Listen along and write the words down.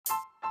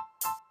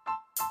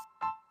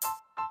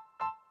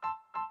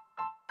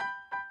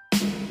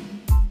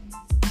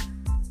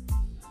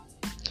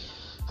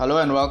Hello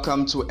and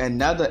welcome to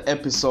another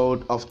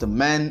episode of the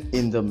Man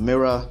in the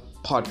Mirror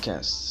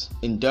podcast.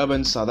 In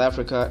Durban, South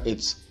Africa,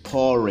 it's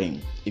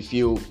pouring. If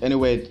you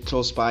anywhere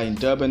close by in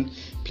Durban,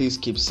 please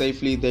keep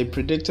safely. They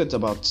predicted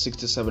about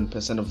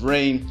 67% of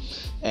rain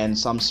and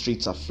some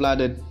streets are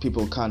flooded.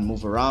 People can't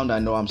move around. I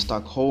know I'm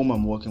stuck home.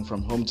 I'm working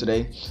from home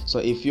today. So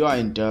if you are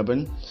in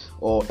Durban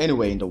or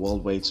anywhere in the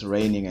world where it's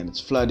raining and it's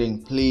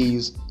flooding,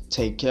 please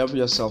take care of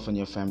yourself and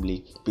your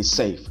family. Be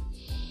safe.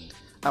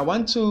 I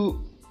want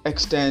to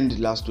extend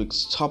last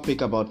week's topic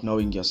about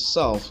knowing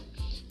yourself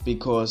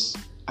because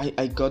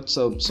I got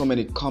so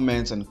many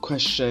comments and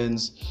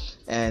questions,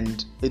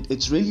 and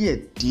it's really a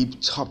deep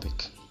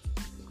topic.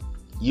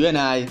 You and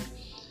I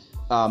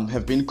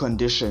have been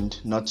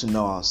conditioned not to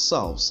know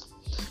ourselves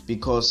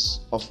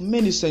because of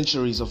many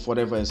centuries of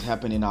whatever has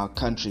happened in our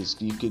countries.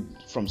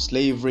 From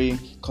slavery,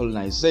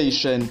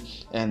 colonization,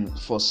 and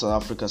for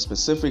South Africa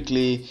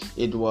specifically,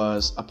 it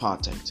was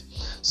apartheid.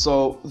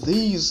 So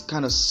these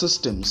kind of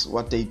systems,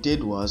 what they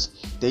did was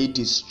they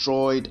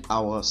destroyed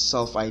our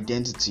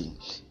self-identity.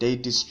 They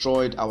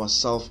destroyed our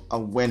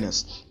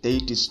self-awareness. They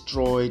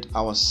destroyed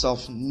our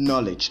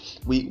self-knowledge.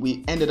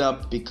 We ended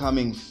up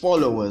becoming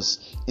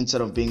followers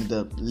instead of being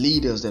the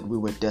leaders that we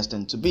were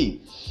destined to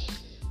be.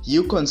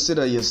 You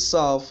consider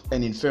yourself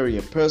an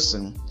inferior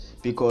person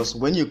because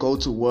when you go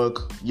to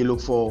work, you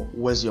look for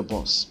where's your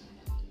boss.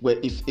 Where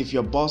if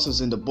your boss is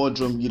in the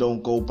boardroom, you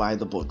don't go by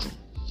the boardroom.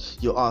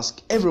 You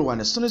ask everyone.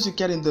 As soon as you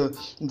get in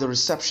the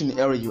reception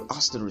area, you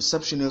ask the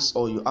receptionist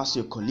or you ask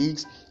your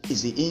colleagues,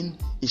 is he in?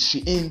 Is she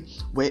in?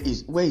 Where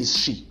is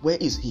she? Where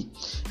is he?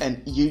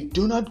 And you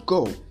do not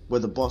go where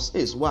the boss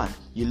is. Why?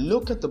 You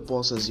look at the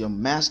boss as your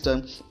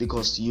master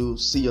because you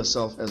see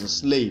yourself as a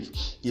slave.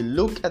 You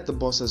look at the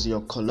boss as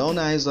your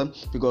colonizer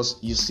because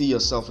you see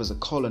yourself as a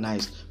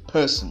colonized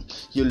person.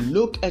 You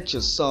look at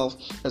yourself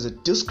as a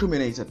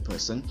discriminated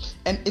person,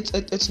 and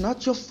it's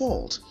not your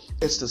fault.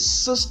 It's the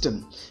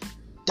system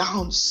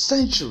down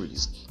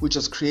centuries which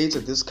has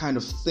created this kind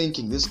of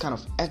thinking, this kind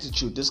of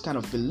attitude, this kind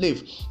of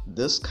belief,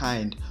 this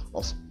kind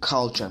of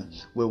culture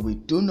where we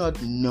do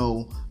not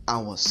know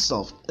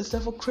ourselves. It's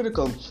therefore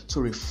critical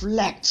to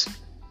reflect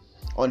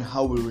on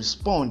how we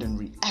respond and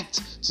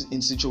react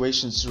in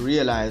situations to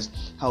realize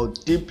how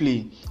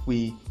deeply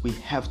we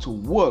have to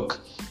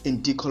work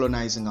in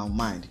decolonizing our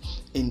mind,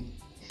 in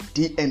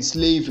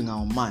de-enslaving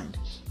our mind,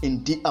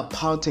 in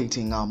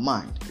de-apartheiding our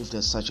mind, if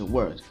there's such a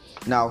word.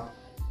 Now,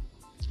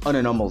 on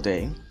a normal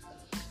day,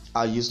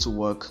 I used to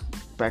work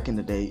back in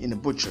the day in a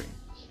butchery,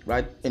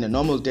 right? In a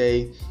normal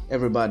day,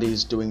 everybody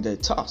is doing their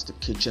tasks. The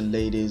kitchen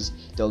ladies,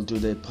 they'll do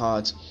their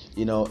part,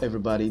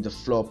 everybody, the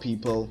floor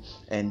people,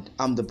 and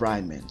I'm the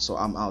bride man, so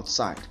I'm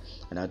outside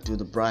and I do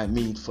the bride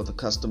meat for the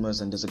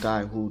customers, and there's a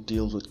guy who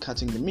deals with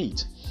cutting the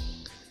meat.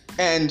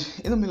 And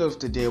in the middle of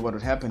the day, what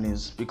would happen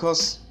is,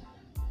 because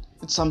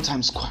it's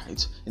sometimes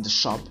quiet in the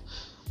shop,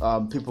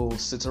 people will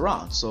sit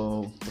around.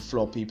 So the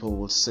floor people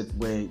will sit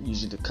where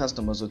usually the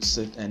customers would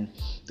sit, and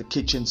the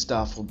kitchen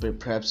staff will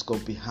perhaps go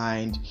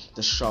behind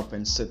the shop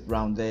and sit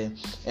around there,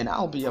 and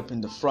I'll be up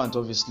in the front,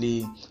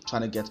 obviously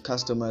trying to get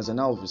customers, and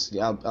obviously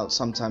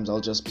sometimes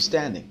I'll just be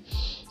standing,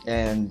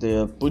 and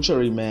the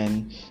butchery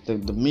man,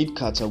 the meat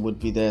cutter, would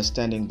be there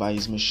standing by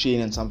his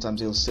machine, and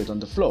sometimes he'll sit on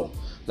the floor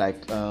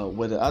like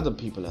where the other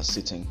people are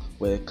sitting,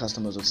 where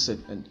customers would sit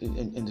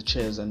in the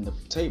chairs and the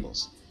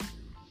tables.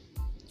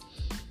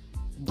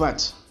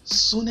 But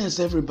soon as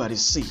everybody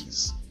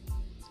sees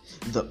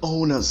the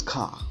owner's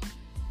car,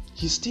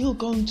 he's still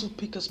going to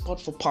pick a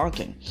spot for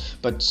parking.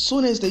 But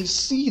soon as they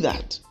see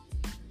that,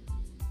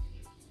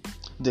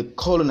 the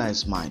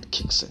colonized mind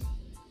kicks in.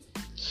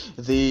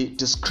 The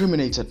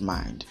discriminated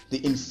mind,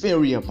 the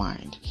inferior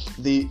mind,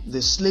 the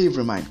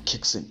slavery mind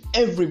kicks in.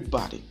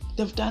 Everybody,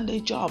 they've done their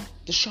job.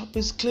 The shop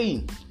is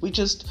clean.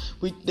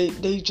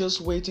 They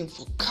just waiting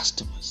for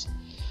customers.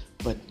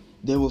 But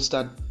they will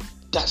start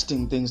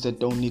dusting things that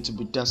don't need to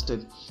be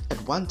dusted.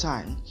 At one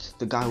time,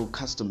 the guy who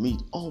cuts the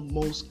meat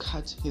almost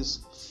cut his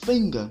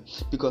finger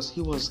because he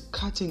was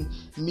cutting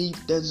meat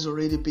that's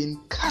already been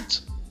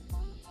cut.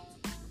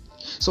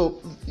 So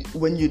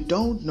when you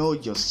don't know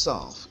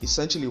yourself,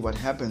 essentially what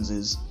happens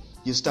is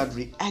you start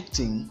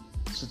reacting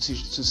to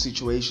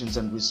situations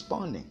and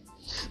responding.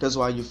 That's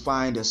why you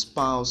find a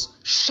spouse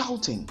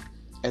shouting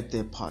at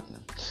their partner.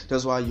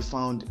 That's why you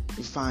find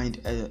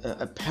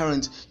a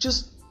parent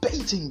just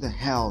baiting the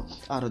hell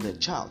out of their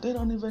child. They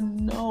don't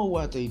even know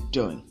what they're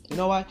doing. You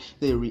know why?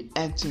 They're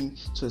reacting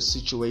to a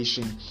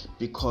situation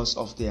because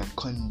of their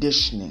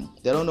conditioning.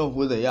 They don't know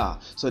who they are,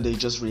 so they're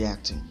just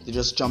reacting. They're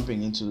just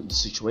jumping into the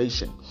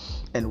situation.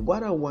 And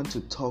what I want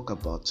to talk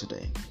about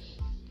today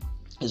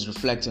is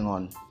reflecting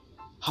on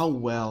how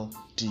well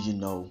do you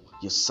know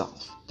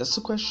yourself? That's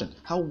the question.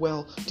 How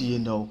well do you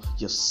know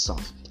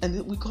yourself?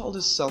 And we call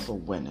this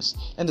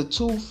self-awareness. And the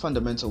two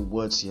fundamental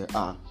words here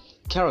are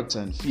character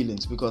and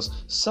feelings,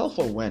 because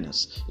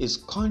self-awareness is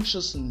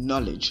conscious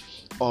knowledge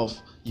of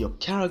your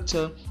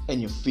character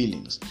and your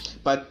feelings.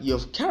 But your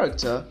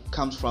character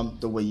comes from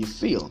the way you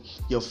feel.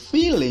 Your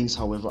feelings,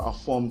 however, are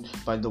formed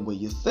by the way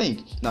you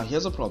think. Now,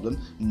 here's a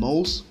problem.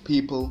 Most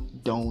people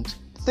don't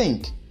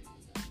think.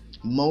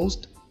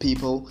 Most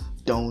people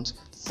don't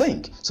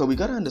think. So we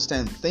got to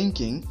understand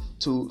thinking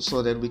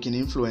so that we can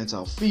influence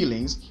our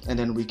feelings and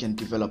then we can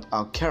develop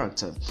our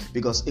character.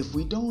 Because if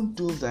we don't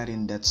do that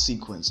in that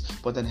sequence,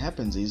 what then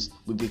happens is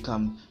we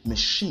become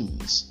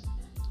machines.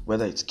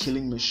 Whether it's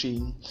killing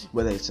machine,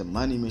 whether it's a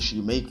money machine,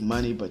 you make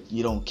money but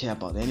you don't care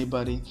about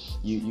anybody.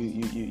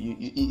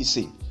 You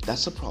see,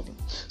 that's the problem.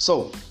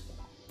 So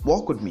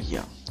walk with me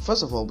here.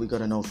 First of all, we got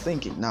to know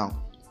thinking. Now,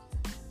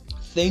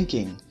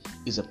 thinking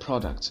is a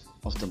product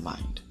of the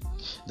mind.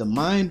 The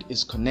mind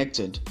is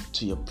connected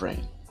to your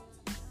brain.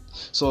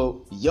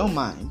 So your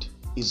mind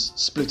is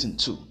split in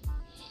two.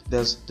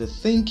 There's the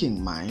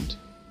thinking mind,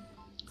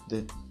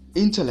 the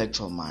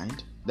intellectual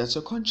mind, that's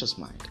your conscious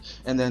mind.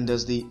 And then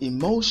there's the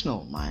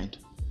emotional mind,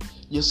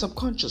 your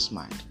subconscious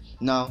mind.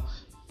 Now,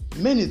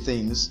 many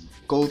things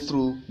go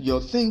through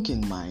your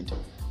thinking mind,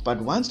 but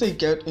once they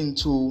get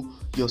into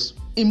your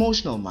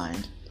emotional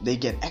mind, they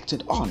get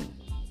acted on.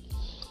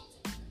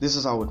 This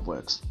is how it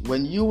works.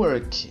 When you were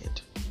a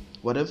kid,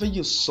 whatever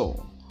you saw,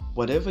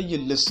 whatever you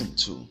listened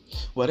to,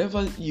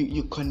 whatever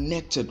you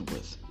connected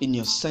with in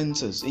your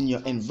senses, in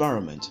your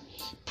environment,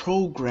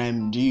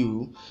 programmed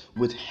you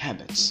with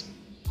habits.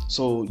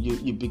 So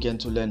you begin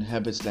to learn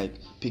habits like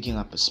picking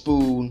up a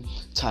spoon,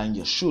 tying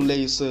your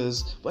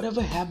shoelaces,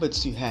 whatever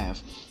habits you have,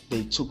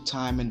 they took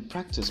time and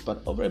practice.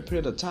 But over a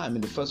period of time,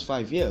 in the first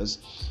 5 years,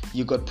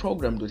 you got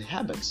programmed with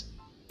habits,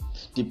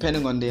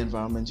 depending on the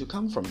environment you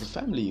come from, the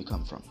family you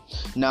come from.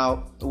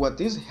 Now, what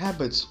these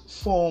habits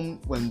form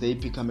when they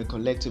become a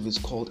collective is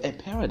called a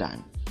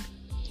paradigm.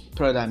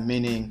 Paradigm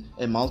meaning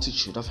a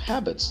multitude of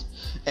habits.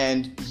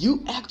 And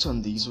you act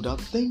on these without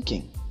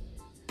thinking.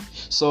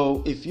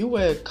 So if you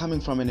were coming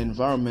from an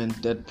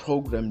environment that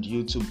programmed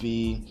you to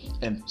be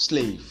a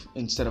slave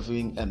instead of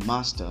being a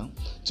master,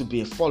 to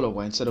be a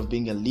follower instead of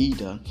being a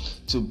leader,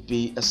 to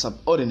be a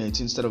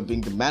subordinate instead of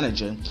being the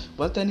manager,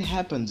 what then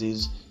happens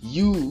is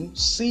you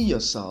see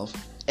yourself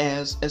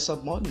as a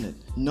subordinate,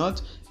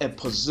 not a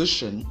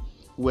position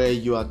where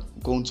you are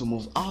going to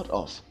move out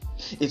of.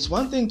 It's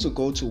one thing to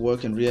go to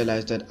work and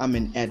realize that I'm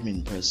an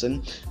admin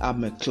person,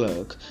 I'm a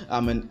clerk,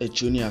 I'm a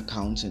junior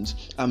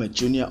accountant, I'm a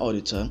junior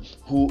auditor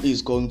who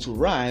is going to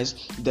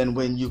rise, than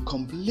when you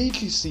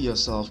completely see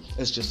yourself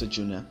as just a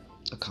junior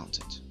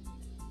accountant.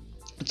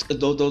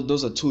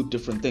 Those are two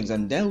different things,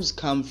 and those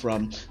come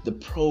from the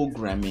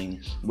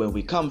programming where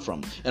we come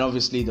from, and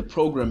obviously the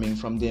programming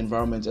from the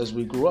environment as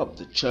we grew up,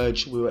 the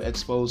church we were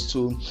exposed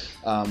to,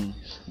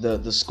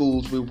 the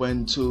schools we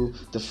went to,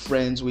 the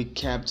friends we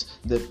kept,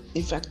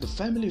 in fact the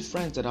family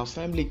friends that our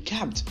family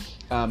kept,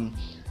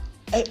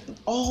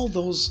 all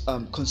those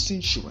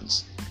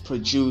constituents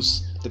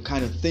produce the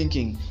kind of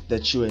thinking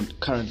that you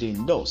currently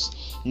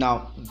endorse.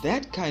 Now,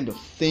 that kind of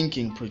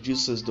thinking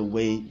produces the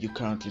way you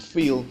currently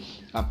feel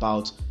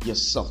about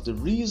yourself. The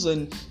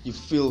reason you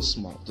feel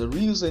small, the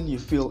reason you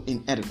feel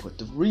inadequate,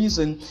 the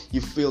reason you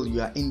feel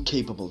you are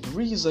incapable, the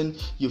reason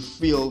you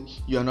feel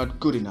you are not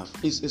good enough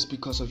is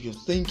because of your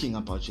thinking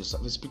about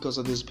yourself. It's because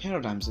of these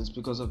paradigms. It's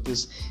because of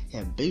this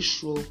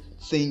habitual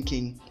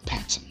thinking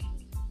pattern.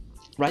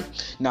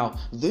 Right? Now,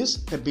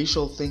 this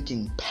habitual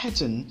thinking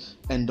pattern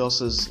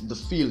endorses the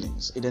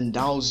feelings. It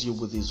endows you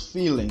with these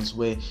feelings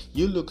where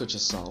you look at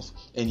yourself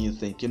and you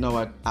think, you know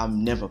what,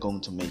 I'm never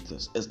going to make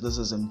this. This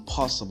is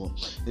impossible.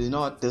 You know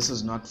what, this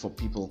is not for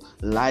people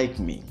like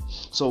me.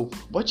 So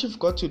what you've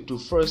got to do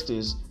first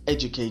is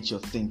educate your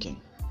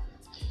thinking.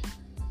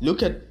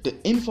 Look at the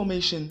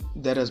information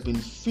that has been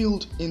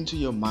filled into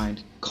your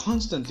mind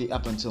constantly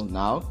up until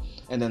now,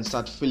 and then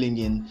start filling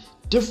in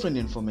different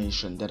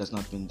information that has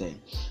not been there.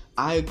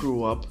 I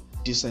grew up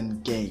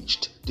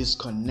disengaged,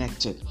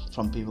 disconnected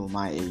from people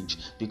my age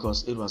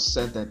because it was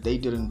said that they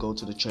didn't go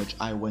to the church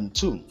I went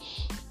to.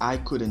 I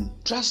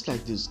couldn't dress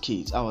like these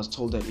kids. I was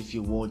told that if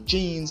you wore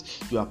jeans,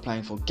 you are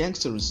applying for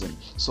gangsterism.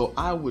 So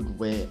I would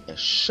wear a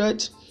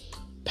shirt,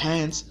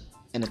 pants,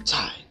 and a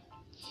tie.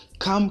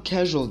 Come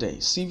casual day,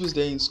 serious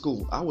day in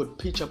school, I would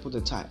pitch up with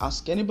a tie.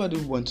 Ask anybody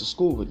who went to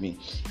school with me.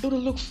 It'll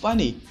look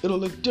funny. It'll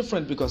look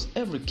different because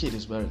every kid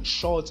is wearing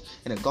shorts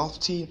and a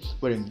golf tee,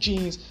 wearing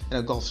jeans and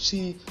a golf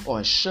tee, or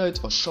a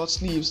shirt or short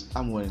sleeves.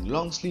 I'm wearing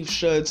long sleeve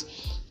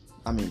shirts.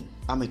 I'm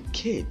a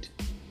kid.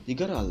 You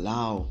gotta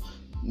allow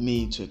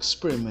me to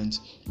experiment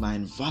my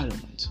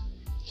environment.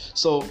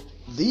 So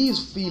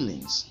these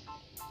feelings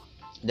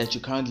that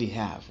you currently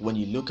have when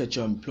you look at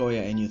your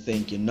employer and you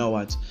think, you know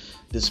what,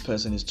 this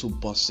person is too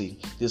bossy,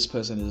 this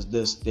person is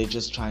this, they're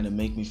just trying to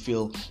make me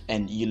feel,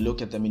 and you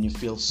look at them and you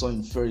feel so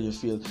inferior, you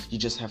feel you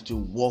just have to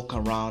walk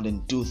around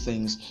and do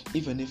things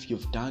even if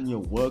you've done your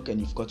work and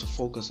you've got to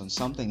focus on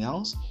something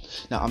else.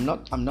 Now,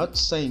 I'm not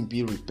saying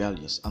be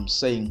rebellious. I'm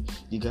saying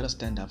you gotta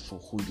stand up for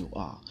who you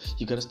are.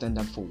 You gotta stand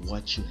up for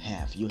what you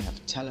have. You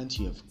have talent,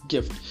 you have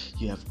gift,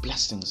 you have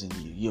blessings in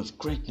you, you have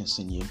greatness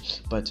in you,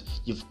 but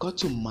you've got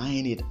to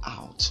mine it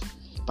out.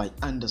 by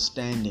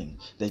understanding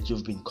that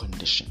you've been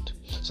conditioned.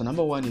 So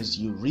number one is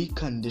you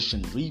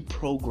recondition,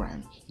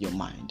 reprogram your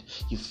mind.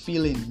 You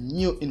fill in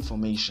new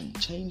information.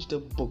 Change the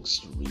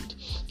books you read.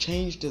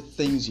 Change the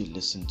things you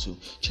listen to.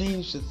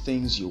 Change the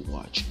things you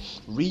watch.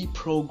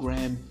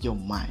 Reprogram your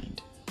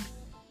mind.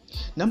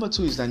 Number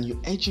two is then you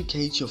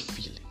educate your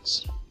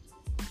feelings.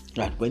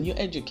 Right, when you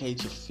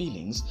educate your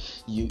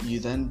feelings, you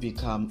then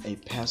become a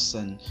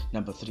person,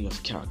 number three,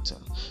 of character.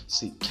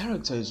 See,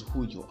 character is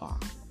who you are.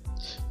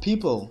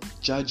 People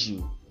judge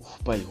you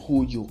by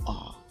who you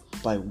are,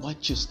 by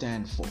what you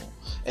stand for.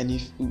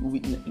 And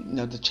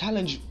now the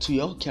challenge to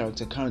your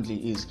character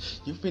currently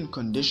is you've been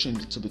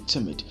conditioned to be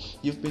timid.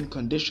 You've been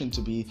conditioned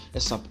to be a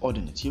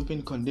subordinate. You've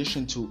been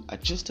conditioned to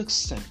just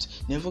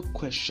accept, never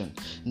question,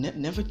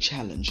 never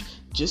challenge.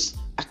 Just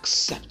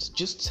accept.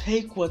 Just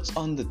take what's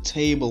on the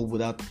table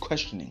without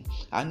questioning.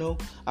 I know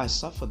I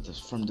suffered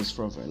from this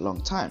for a very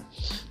long time.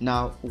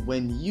 Now,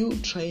 when you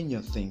train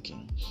your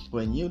thinking,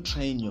 when you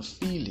train your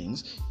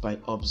feelings by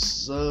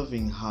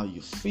observing how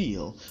you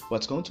feel,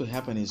 what's going to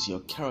happen is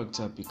your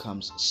character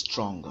becomes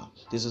stronger.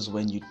 This is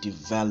when you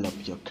develop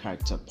your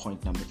character.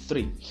 Point number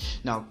three.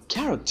 Now,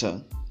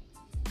 character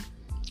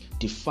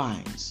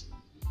defines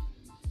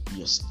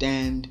your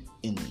stand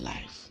in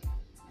life.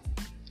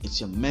 It's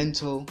your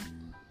mental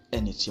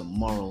and it's your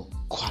moral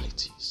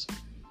qualities.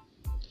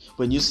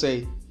 When you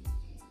say,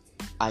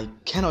 I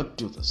cannot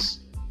do this,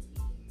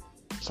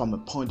 from a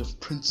point of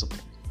principle,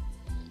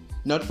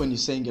 not when you're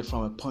saying it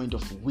from a point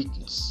of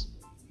weakness,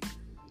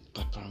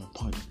 but from a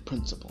point of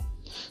principle.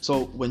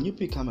 So when you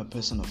become a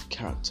person of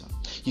character,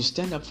 you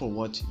stand up for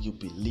what you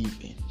believe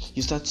in.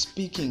 You start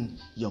speaking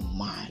your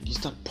mind. You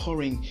start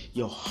pouring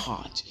your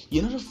heart.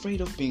 You're not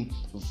afraid of being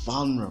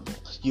vulnerable.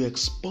 You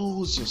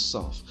expose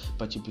yourself,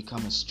 but you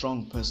become a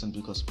strong person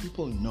because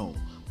people know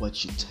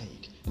what you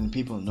take and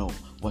people know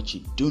what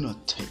you do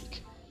not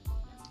take.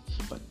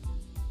 But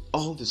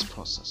all this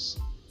process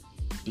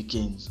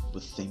begins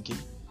with thinking,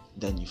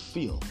 then you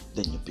feel,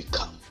 then you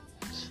become.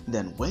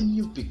 Then when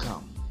you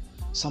become,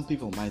 some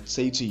people might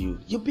say to you,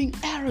 you're being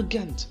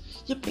arrogant.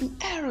 You're being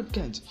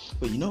arrogant.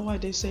 But you know why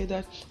they say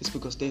that? It's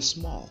because they're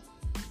small.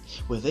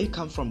 Where they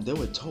come from, they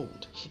were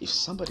told if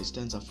somebody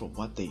stands up for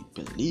what they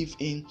believe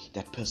in,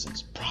 that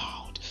person's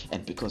proud.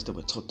 And because they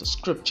were taught the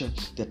scripture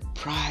that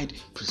pride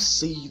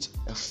precedes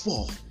a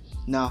fall.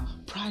 Now,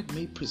 pride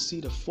may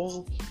precede a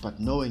fall, but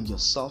knowing your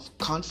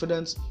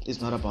self-confidence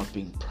is not about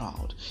being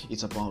proud.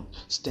 It's about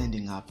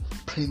standing up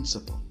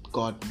principle.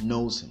 God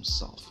knows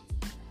himself.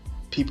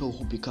 People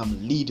who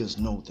become leaders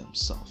know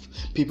themselves.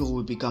 People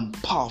who become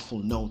powerful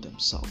know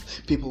themselves.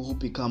 People who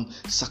become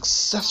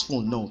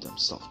successful know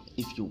themselves.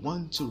 If you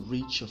want to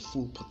reach your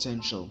full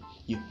potential,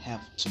 you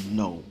have to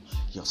know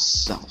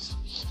yourself.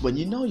 When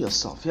you know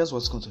yourself, here's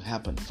what's going to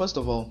happen. First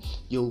of all,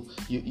 you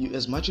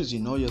as much as you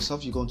know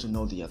yourself, you're going to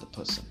know the other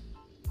person.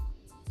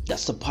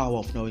 That's the power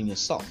of knowing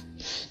yourself.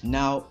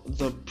 Now,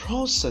 the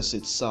process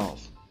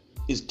itself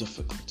is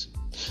difficult.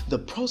 The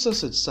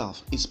process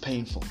itself is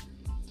painful.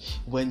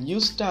 When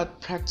you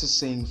start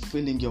practicing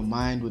filling your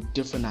mind with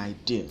different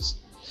ideas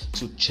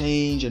to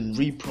change and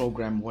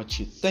reprogram what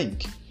you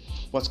think,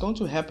 what's going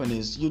to happen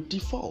is you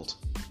default.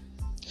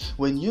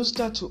 When you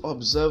start to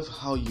observe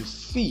how you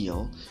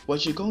feel,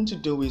 what you're going to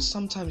do is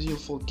sometimes you'll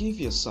forgive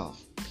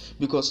yourself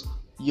because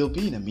you'll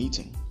be in a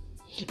meeting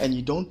and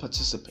you don't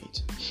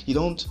participate. You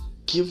don't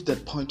give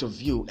that point of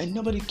view and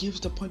nobody gives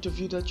the point of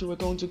view that you were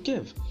going to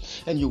give.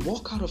 And you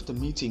walk out of the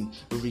meeting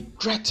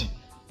regretting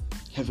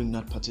having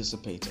not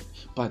participated,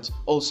 but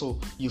also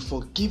you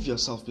forgive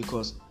yourself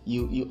because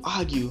you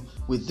argue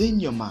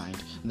within your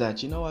mind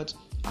that, you know what,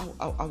 I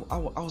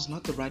was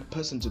not the right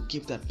person to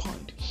give that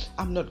point.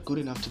 I'm not good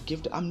enough to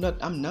give I'm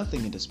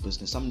nothing in this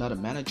business. I'm not a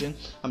manager,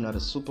 I'm not a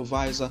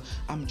supervisor,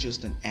 I'm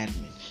just an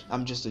admin,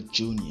 I'm just a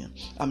junior,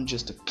 I'm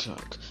just a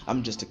clerk,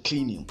 I'm just a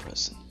cleaning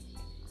person.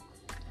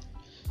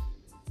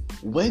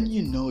 When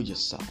you know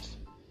yourself,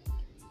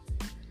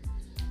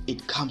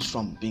 it comes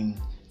from being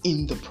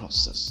in the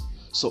process.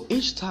 So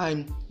each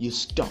time you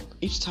stop,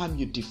 each time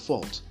you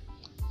default,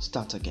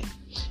 start again.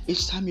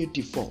 Each time you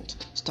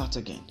default, start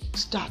again.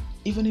 Start.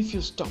 Even if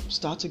you stop,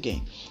 start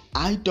again.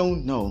 I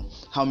don't know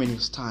how many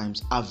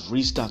times I've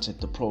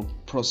restarted the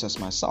process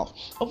myself.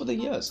 Over the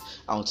years,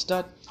 I would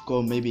start,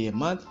 go maybe a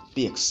month,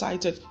 be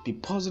excited, be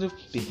positive,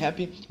 be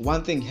happy.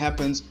 One thing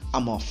happens,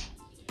 I'm off.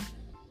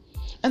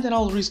 And then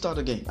I'll restart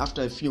again.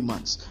 After a few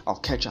months, I'll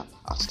catch up.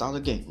 I'll start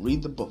again,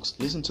 read the books,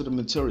 listen to the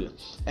material.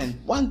 And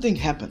one thing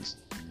happens.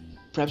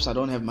 Perhaps I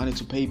don't have money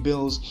to pay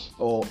bills,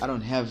 or I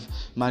don't have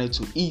money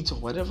to eat, or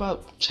whatever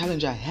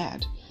challenge I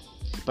had.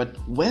 But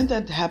when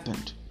that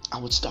happened, I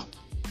would stop.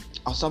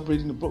 I'll stop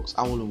reading the books.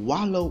 I will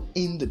wallow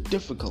in the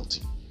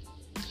difficulty.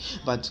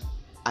 But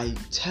I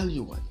tell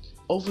you what,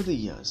 over the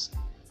years,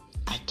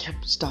 I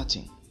kept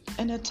starting.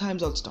 And at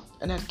times I'll stop.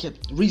 And I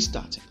kept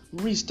restarting,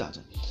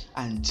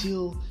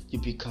 until you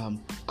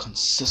become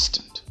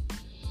consistent.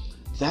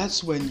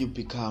 That's when you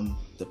become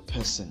the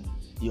person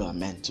you are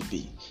meant to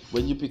be.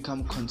 when you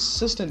become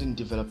consistent in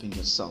developing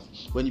yourself,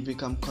 when you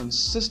become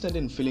consistent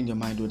in filling your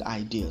mind with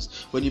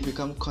ideas, when you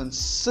become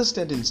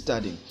consistent in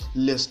studying,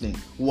 listening,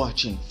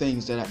 watching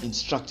things that are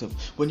instructive,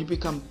 when you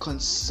become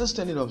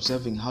consistent in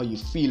observing how you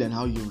feel and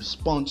how you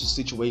respond to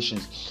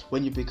situations,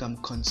 when you become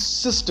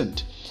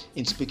consistent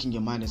in speaking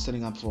your mind and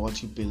setting up for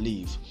what you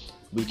believe,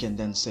 we can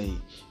then say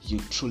you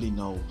truly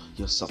know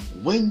yourself.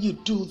 When you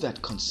do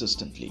that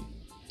consistently,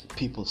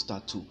 people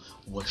start to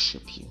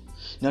worship you.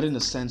 Not in the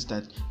sense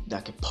that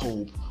like a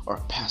pope or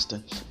a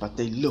pastor, but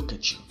they look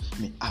at you. I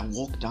mean, I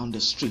walk down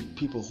the street,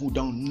 people who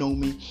don't know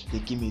me, they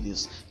give me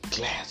this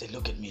glare. They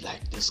look at me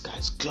like, this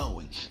guy's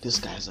glowing, this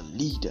guy's a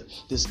leader,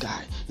 this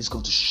guy is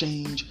going to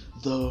change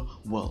the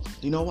world.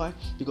 You know why?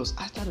 Because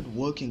I started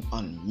working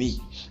on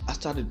me. I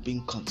started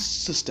being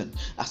consistent.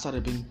 I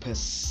started being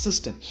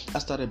persistent. I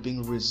started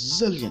being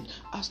resilient.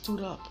 I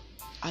stood up.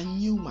 I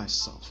knew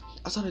myself.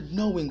 I started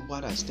knowing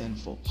what I stand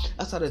for.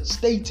 I started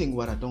stating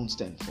what I don't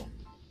stand for.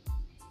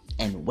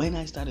 And when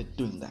I started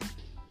doing that,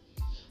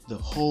 the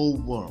whole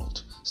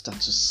world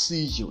starts to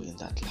see you in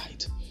that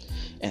light.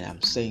 And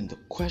I'm saying the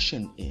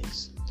question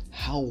is,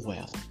 how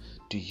well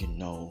do you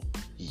know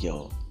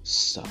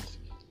yourself?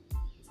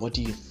 What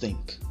do you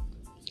think?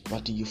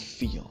 What do you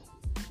feel?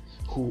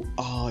 Who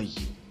are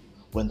you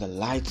when the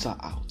lights are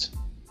out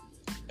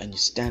and you're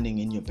standing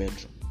in your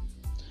bedroom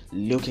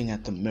looking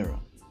at the mirror?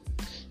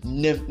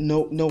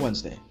 No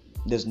one's there.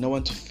 There's no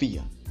one to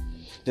fear.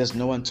 There's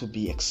no one to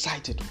be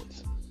excited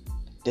with.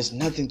 There's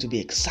nothing to be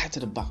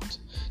excited about.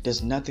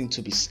 There's nothing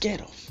to be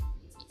scared of.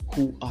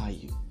 Who are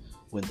you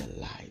when the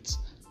lights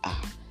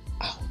are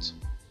out?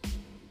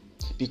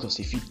 Because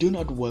if you do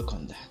not work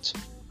on that,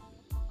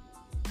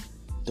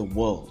 the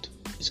world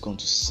is going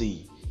to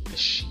see a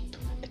sheep,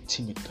 a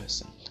timid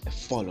person, a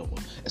follower,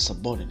 a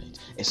subordinate,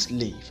 a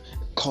slave,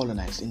 a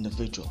colonized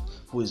individual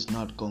who is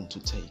not going to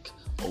take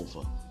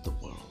over the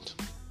world.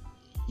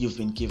 You've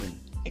been given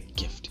a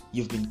gift.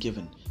 You've been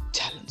given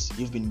talents.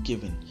 You've been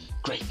given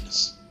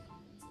greatness.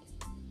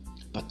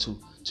 But to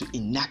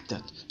enact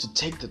that, to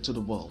take that to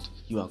the world,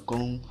 you are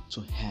going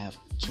to have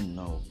to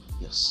know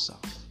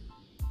yourself.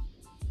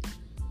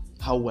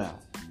 How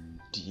well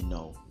do you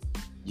know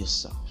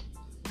yourself?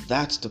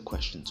 That's the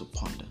question to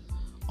ponder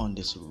on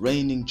this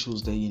raining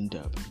Tuesday in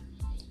Durban.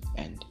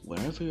 And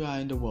wherever you are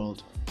in the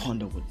world,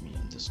 ponder with me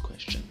on this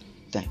question.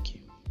 Thank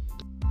you.